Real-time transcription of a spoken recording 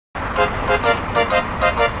Ladies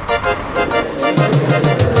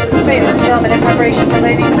and gentlemen, in preparation for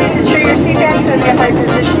landing, please ensure your seat backs are in the upright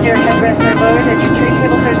position, your headrests are lowered, and your tray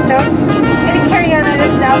tables are stowed. Any carry-on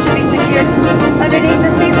items now should be secured underneath the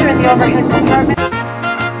seats or in the overhead compartment.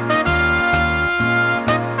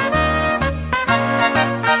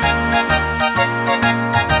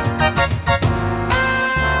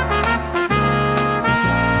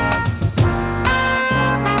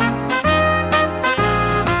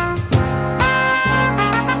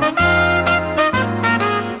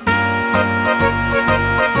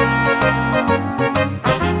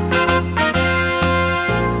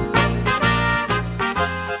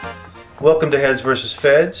 Welcome to Heads vs.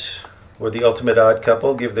 Feds, where the ultimate odd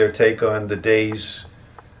couple give their take on the day's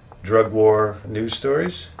drug war news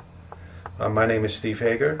stories. My name is Steve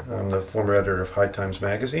Hager. I'm the former editor of High Times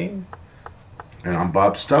magazine. And I'm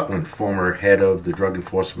Bob Stutman, former head of the Drug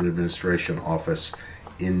Enforcement Administration office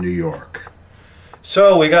in New York.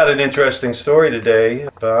 So we got an interesting story today,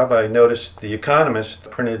 Bob. I noticed The Economist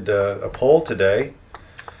printed a poll today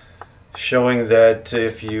showing that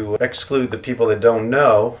if you exclude the people that don't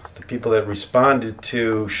know, the people that responded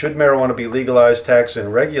to should marijuana be legalized, taxed,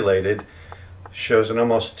 and regulated, shows an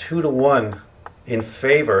almost 2-to-1 in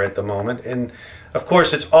favor at the moment. And of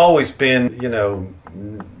course it's always been,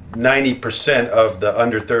 90% of the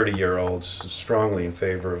under 30-year-olds strongly in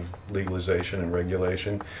favor of legalization and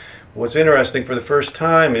regulation. What's interesting for the first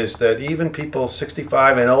time is that even people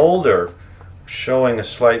 65 and older showing a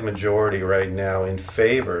slight majority right now in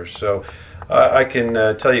favor. So I can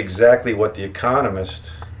tell you exactly what The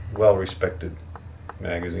Economist, well-respected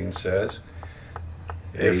magazine, says.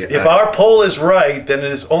 If our poll is right, then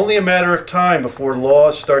it is only a matter of time before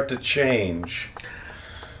laws start to change.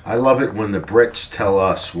 I love it when the Brits tell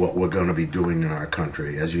us what we're going to be doing in our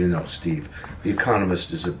country. As you know, Steve, The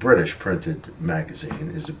Economist is a British printed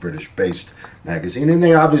magazine, is a British-based magazine, and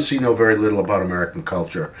they obviously know very little about American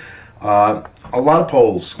culture. A lot of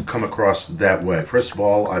polls come across that way. First of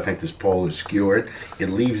all, I think this poll is skewed. It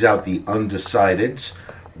leaves out the undecideds,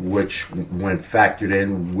 which, when factored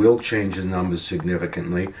in, will change the numbers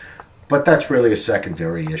significantly. But that's really a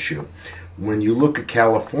secondary issue. When you look at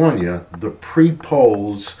California, the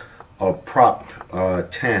pre-polls of Prop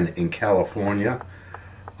 10 in California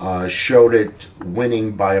showed it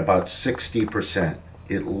winning by about 60%.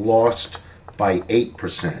 It lost by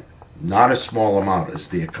 8%. Not a small amount, as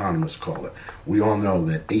the economists call it. We all know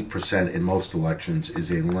that 8% in most elections is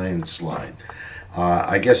a landslide.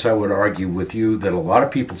 I guess I would argue with you that a lot of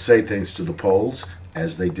people say things to the polls,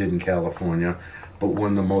 as they did in California, but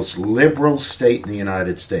when the most liberal state in the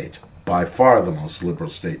United States, by far the most liberal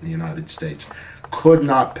state in the United States, could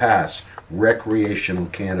not pass recreational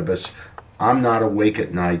cannabis, I'm not awake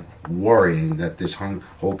at night worrying that this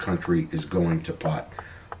whole country is going to pot.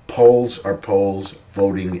 Polls are polls,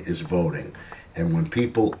 voting is voting. And when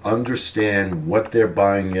people understand what they're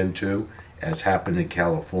buying into, as happened in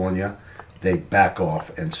California, they back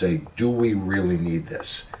off and say, do we really need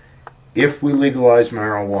this? If we legalize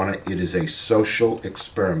marijuana, it is a social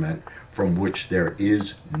experiment from which there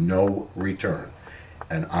is no return.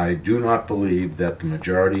 And I do not believe that the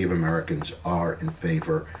majority of Americans are in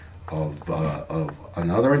favor of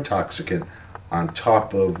another intoxicant on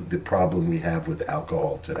top of the problem we have with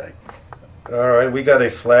alcohol today. All right, we got a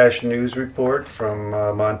flash news report from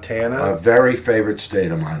Montana. A very favorite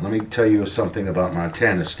state of mine. Let me tell you something about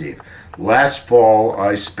Montana, Steve. Last fall,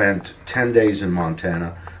 I spent 10 days in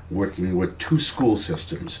Montana working with 2 school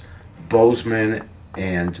systems, Bozeman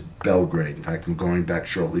and Belgrade. In fact, I'm going back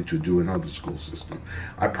shortly to do another school system.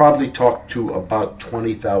 I probably talked to about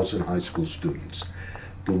 20,000 high school students.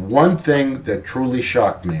 The one thing that truly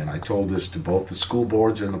shocked me, and I told this to both the school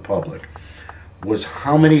boards and the public, was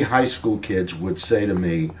how many high school kids would say to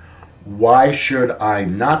me, why should I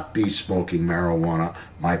not be smoking marijuana?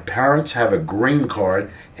 My parents have a green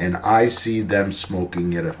card and I see them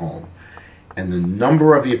smoking it at home. And the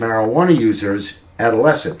number of marijuana users,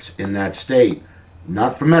 adolescents in that state,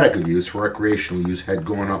 not for medical use, for recreational use, had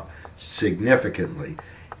gone up significantly.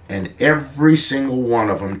 And every single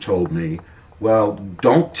one of them told me, well,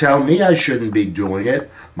 don't tell me I shouldn't be doing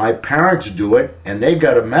it. My parents do it, and they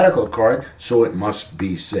got a medical card, so it must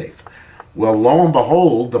be safe. Well, lo and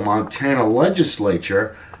behold, the Montana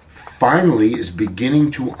legislature finally is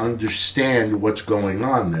beginning to understand what's going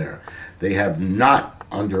on there. They have not,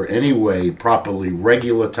 under any way, properly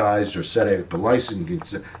regularized or set up a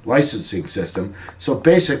licensing system. So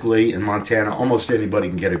basically, in Montana, almost anybody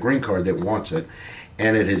can get a green card that wants it.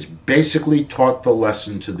 And it has basically taught the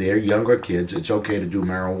lesson to their younger kids, it's okay to do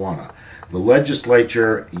marijuana. The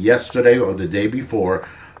legislature yesterday or the day before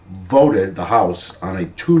voted the House on a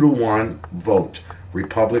 2-to-1 vote,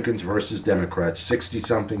 Republicans versus Democrats,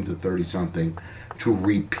 60-something to 30-something, to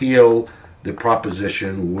repeal the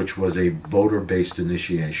proposition which was a voter-based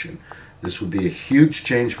initiation. This would be a huge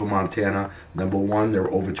change for Montana. Number one,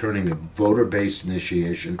 they're overturning a voter-based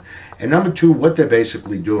initiation. And number two, what they're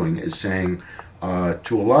basically doing is saying to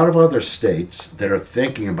a lot of other states that are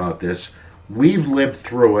thinking about this, we've lived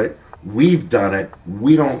through it, we've done it,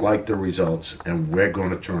 we don't like the results, and we're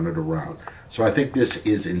going to turn it around. So I think this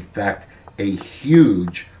is, in fact, a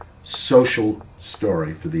huge social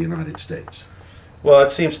story for the United States. Well,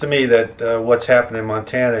 it seems to me that what's happened in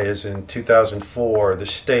Montana is in 2004, the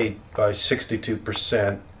state, by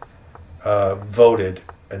 62%, voted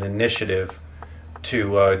an initiative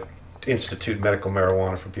to institute medical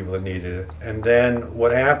marijuana for people that needed it. And then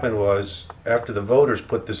what happened was, after the voters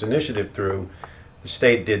put this initiative through, the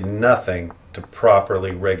state did nothing to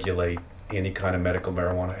properly regulate any kind of medical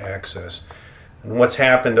marijuana access. And what's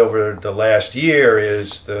happened over the last year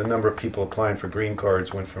is the number of people applying for green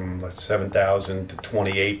cards went from 7,000 to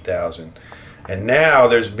 28,000. And now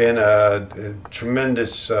there's been a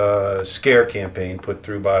tremendous scare campaign put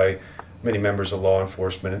through by many members of law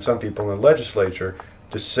enforcement and some people in the legislature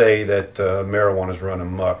to say that marijuana's run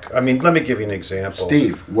amok. I mean, let me give you an example.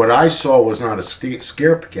 Steve, what I saw was not a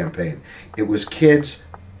scare campaign. It was kids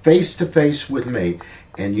face-to-face with me.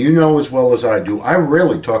 And you know as well as I do, I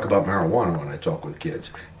rarely talk about marijuana when I talk with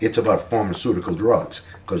kids. It's about pharmaceutical drugs,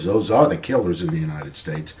 because those are the killers in the United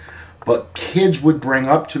States. But kids would bring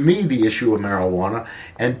up to me the issue of marijuana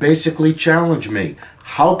and basically challenge me.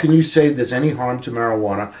 How can you say there's any harm to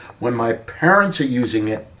marijuana when my parents are using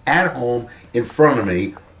it at home in front of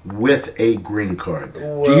me with a green card?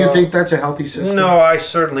 Well, do you think that's a healthy system? No, I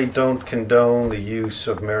certainly don't condone the use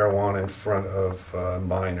of marijuana in front of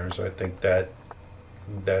minors. I think that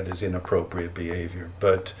is inappropriate behavior.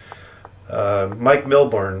 But Mike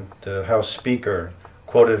Milburn, the House Speaker,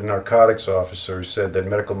 quoted a narcotics officer, said that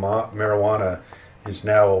medical marijuana is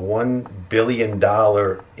now a $1 billion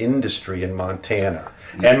industry in Montana.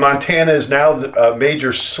 And Montana is now a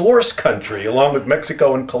major source country, along with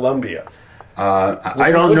Mexico and Colombia.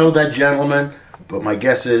 I don't know that gentleman, but my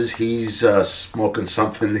guess is he's smoking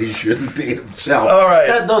something he shouldn't be himself. All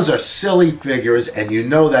right. Those are silly figures, and you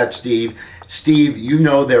know that, Steve. Steve, you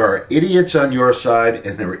know there are idiots on your side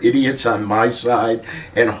and there are idiots on my side,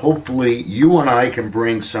 and hopefully you and I can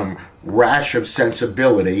bring some rash of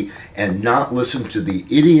sensibility and not listen to the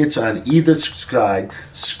idiots on either side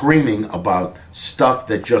screaming about stuff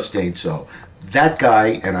that just ain't so. That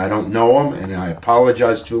guy, and I don't know him, and I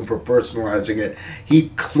apologize to him for personalizing it, he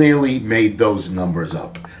clearly made those numbers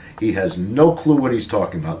up. He has no clue what he's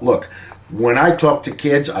talking about. Look, when I talk to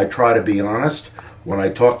kids, I try to be honest. When I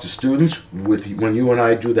talk to students, when you and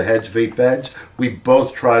I do the Heads v. Feds, we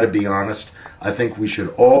both try to be honest. I think we should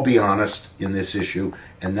all be honest in this issue,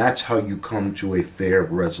 and that's how you come to a fair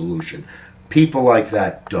resolution. People like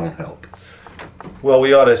that don't help. Well,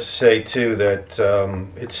 we ought to say, too, that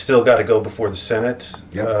it's still got to go before the Senate,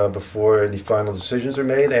 Yep. before any final decisions are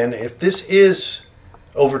made. And if this is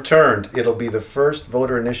overturned, it'll be the first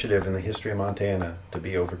voter initiative in the history of Montana to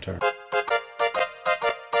be overturned.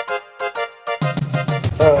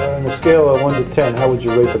 On a scale of 1 to 10, how would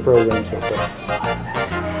you rate the program so far?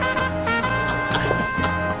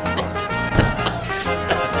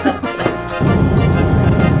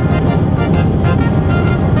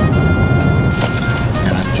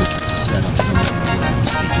 And I've just set up some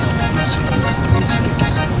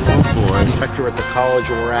Oh boy. Inspector at the college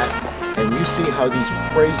we're at, and you see how these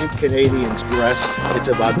crazy Canadians dress. It's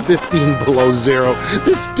about 15 below zero.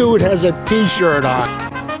 This dude has a t-shirt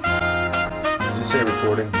on. Does it say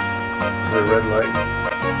recording? Is there a red light?